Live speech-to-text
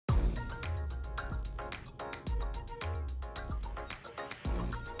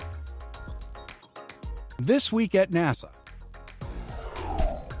This week at NASA.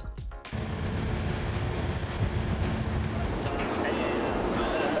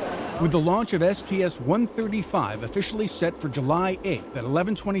 With the launch of STS-135 officially set for July 8th at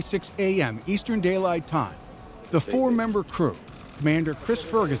 11:26 a.m. Eastern Daylight Time, the four-member crew, Commander Chris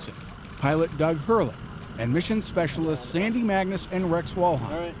Ferguson, pilot Doug Hurley, and mission specialists Sandy Magnus and Rex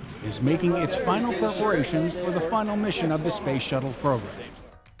Walheim, is making its final preparations for the final mission of the Space Shuttle Program.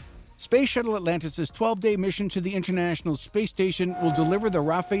 Space Shuttle Atlantis' 12-day mission to the International Space Station will deliver the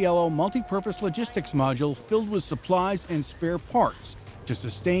Raffaello multi-purpose logistics module filled with supplies and spare parts to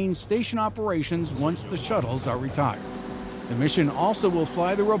sustain station operations once the shuttles are retired. The mission also will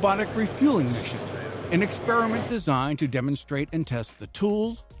fly the robotic refueling mission, an experiment designed to demonstrate and test the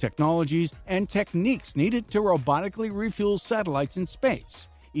tools, technologies, and techniques needed to robotically refuel satellites in space,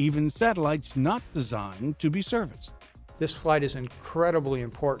 even satellites not designed to be serviced. This flight is incredibly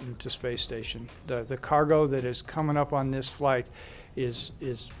important to Space Station. The cargo that is coming up on this flight is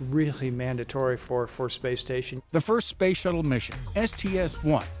really mandatory for Space Station. The first space shuttle mission,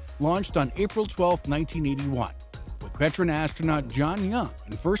 STS-1, launched on April 12, 1981, with veteran astronaut John Young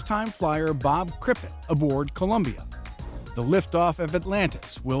and first-time flyer Bob Crippen aboard Columbia. The liftoff of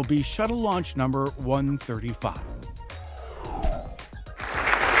Atlantis will be shuttle launch number 135.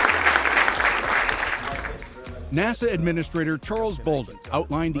 NASA Administrator Charles Bolden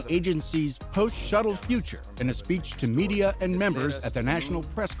outlined the agency's post-shuttle future in a speech to media and members at the National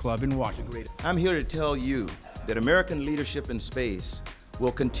Press Club in Washington. I'm here to tell you that American leadership in space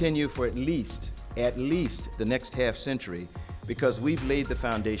will continue for at least the next half-century, because we've laid the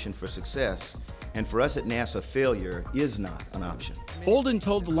foundation for success, and for us at NASA, failure is not an option. Bolden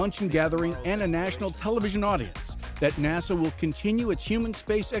told the luncheon gathering and a national television audience that NASA will continue its human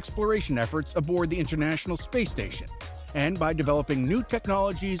space exploration efforts aboard the International Space Station, and by developing new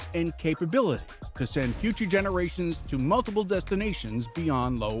technologies and capabilities to send future generations to multiple destinations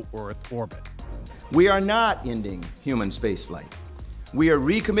beyond low Earth orbit. We are not ending human spaceflight. We are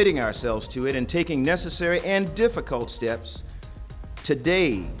recommitting ourselves to it and taking necessary and difficult steps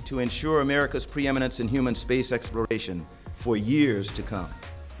today to ensure America's preeminence in human space exploration for years to come.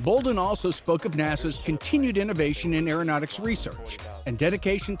 Bolden also spoke of NASA's continued innovation in aeronautics research and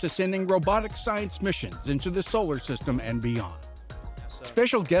dedication to sending robotic science missions into the solar system and beyond.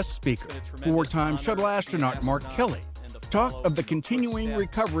 Special guest speaker, four-time shuttle astronaut Mark Kelly, talked of the continuing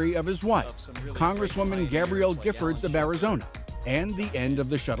recovery of his wife, Congresswoman Gabrielle Giffords of Arizona, and the end of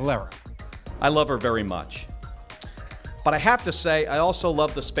the shuttle era. I love her very much. But I have to say, I also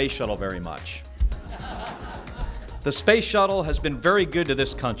love the Space Shuttle very much. The Space Shuttle has been very good to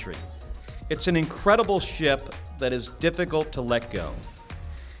this country. It's an incredible ship that is difficult to let go.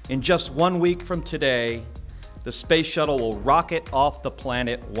 In just 1 week from today, the Space Shuttle will rocket off the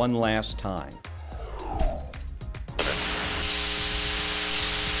planet one last time.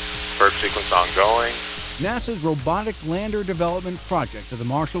 First sequence ongoing. NASA's Robotic Lander Development Project at the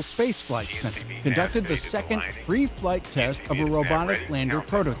Marshall Space Flight Center conducted the second free flight test of a robotic lander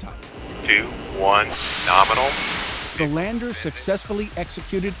prototype. 2, 1, nominal. The lander successfully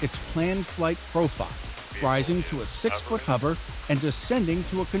executed its planned flight profile, rising to a 6-foot hover and descending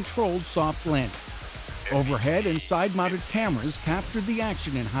to a controlled soft landing. Overhead and side-mounted cameras captured the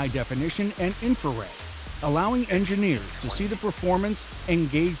action in high definition and infrared, allowing engineers to see the performance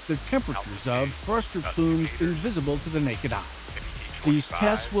and gauge the temperatures of thruster plumes invisible to the naked eye. These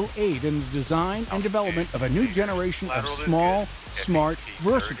tests will aid in the design and development of a new generation of small, smart,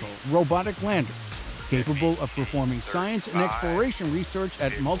 versatile robotic landers, capable of performing science and exploration research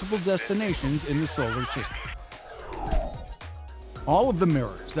at multiple destinations in the solar system. All of the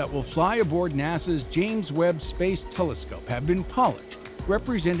mirrors that will fly aboard NASA's James Webb Space Telescope have been polished,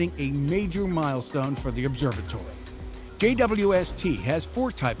 representing a major milestone for the observatory. JWST has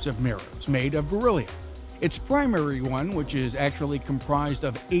 4 types of mirrors made of beryllium. Its primary one, which is actually comprised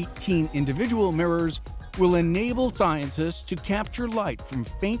of 18 individual mirrors, will enable scientists to capture light from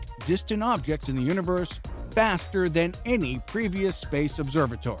faint, distant objects in the universe faster than any previous space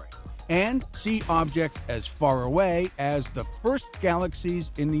observatory, and see objects as far away as the first galaxies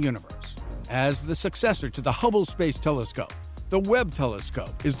in the universe. As the successor to the Hubble Space Telescope, the Webb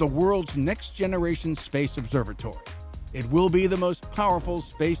telescope is the world's next-generation space observatory. It will be the most powerful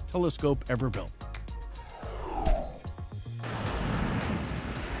space telescope ever built.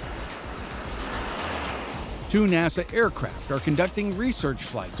 Two NASA aircraft are conducting research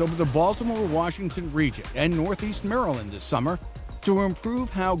flights over the Baltimore-Washington region and northeast Maryland this summer to improve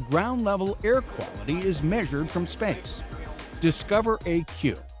how ground-level air quality is measured from space. Discover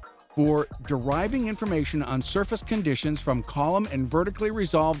AQ, for deriving information on surface conditions from column and vertically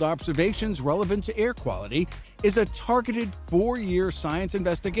resolved observations relevant to air quality is a targeted 4-year science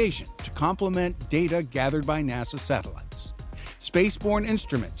investigation to complement data gathered by NASA satellites. Spaceborne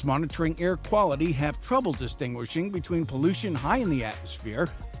instruments monitoring air quality have trouble distinguishing between pollution high in the atmosphere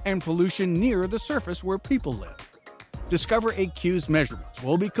and pollution near the surface where people live. Discover AQ's measurements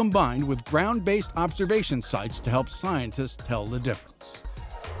will be combined with ground-based observation sites to help scientists tell the difference.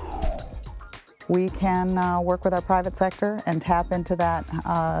 We can work with our private sector and tap into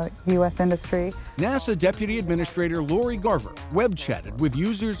that U.S. industry. NASA Deputy Administrator Lori Garver web-chatted with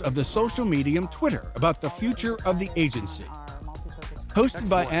users of the social medium Twitter about the future of the agency. Hosted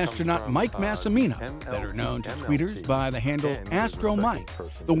by astronaut Mike Massimino, better known to tweeters by the handle AstroMike,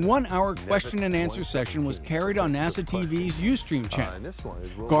 the 1-hour question and answer session was carried on NASA TV's Ustream channel.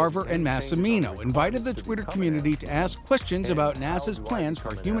 Garver and Massimino invited the Twitter community to ask questions about NASA's plans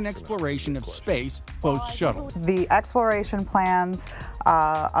for human exploration of space post-shuttle. The exploration plans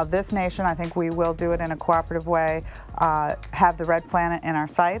of this nation, I think we will do it in a cooperative way, have the red planet in our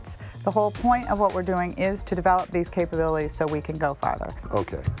sights. The whole point of what we're doing is to develop these capabilities so we can go farther.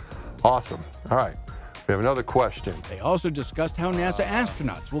 Okay, awesome. All right, we have another question. They also discussed how NASA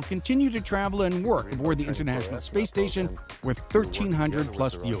astronauts will continue to travel and work aboard the International Space Station with 1,300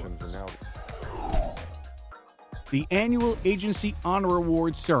 plus viewers. The annual Agency Honor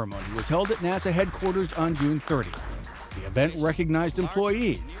Awards ceremony was held at NASA headquarters on June 30th. The event recognized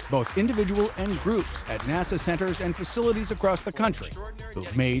employees, both individual and groups, at NASA centers and facilities across the country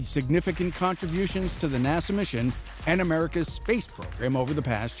who've made significant contributions to the NASA mission and America's space program over the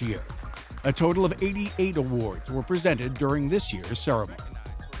past year. A total of 88 awards were presented during this year's ceremony.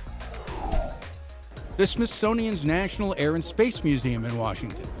 The Smithsonian's National Air and Space Museum in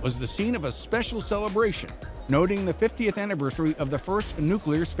Washington was the scene of a special celebration noting the 50th anniversary of the first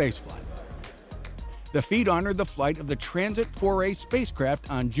nuclear spaceflight. The feat honored the flight of the Transit 4A spacecraft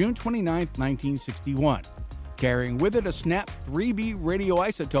on June 29, 1961, carrying with it a SNAP 3B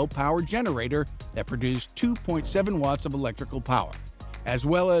radioisotope power generator that produced 2.7 watts of electrical power, as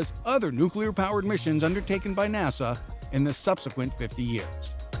well as other nuclear-powered missions undertaken by NASA in the subsequent 50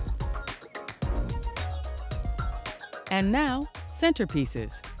 years. And now,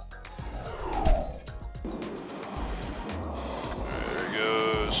 centerpieces.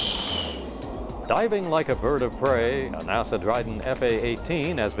 Diving like a bird of prey, a NASA Dryden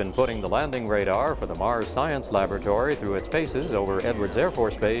FA-18 has been putting the landing radar for the Mars Science Laboratory through its paces over Edwards Air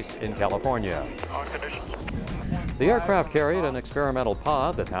Force Base in California. The aircraft carried an experimental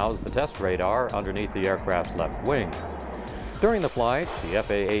pod that housed the test radar underneath the aircraft's left wing. During the flights, the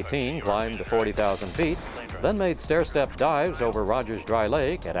FA-18 climbed to 40,000 feet, then made stair-step dives over Rogers Dry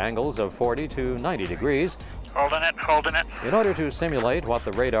Lake at angles of 40 to 90 degrees, Holding it. in order to simulate what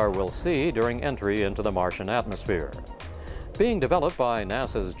the radar will see during entry into the Martian atmosphere. Being developed by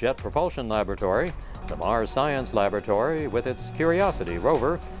NASA's Jet Propulsion Laboratory, the Mars Science Laboratory, with its Curiosity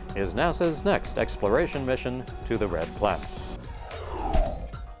rover, is NASA's next exploration mission to the Red Planet.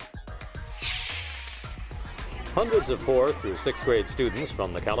 Hundreds of 4th through 6th grade students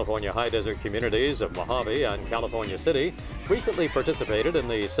from the California high desert communities of Mojave and California City recently participated in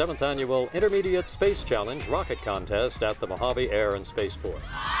the 7th annual Intermediate Space Challenge rocket contest at the Mojave Air and Spaceport.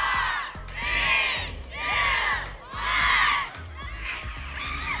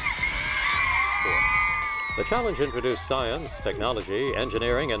 The challenge introduced science, technology,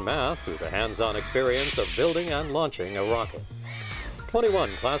 engineering, and math through the hands-on experience of building and launching a rocket.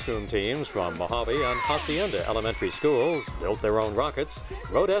 21 classroom teams from Mojave and Hacienda elementary schools built their own rockets,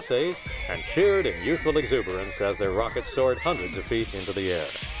 wrote essays, and cheered in youthful exuberance as their rockets soared hundreds of feet into the air.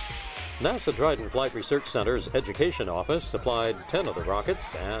 NASA Dryden Flight Research Center's Education Office supplied 10 of the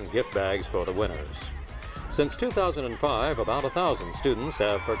rockets and gift bags for the winners. Since 2005, about 1,000 students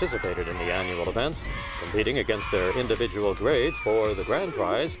have participated in the annual events, competing against their individual grades for the grand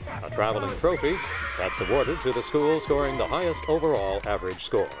prize, a traveling trophy that's awarded to the school scoring the highest overall average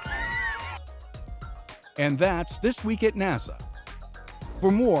score. And that's This Week at NASA.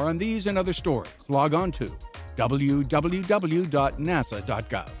 For more on these and other stories, log on to www.nasa.gov.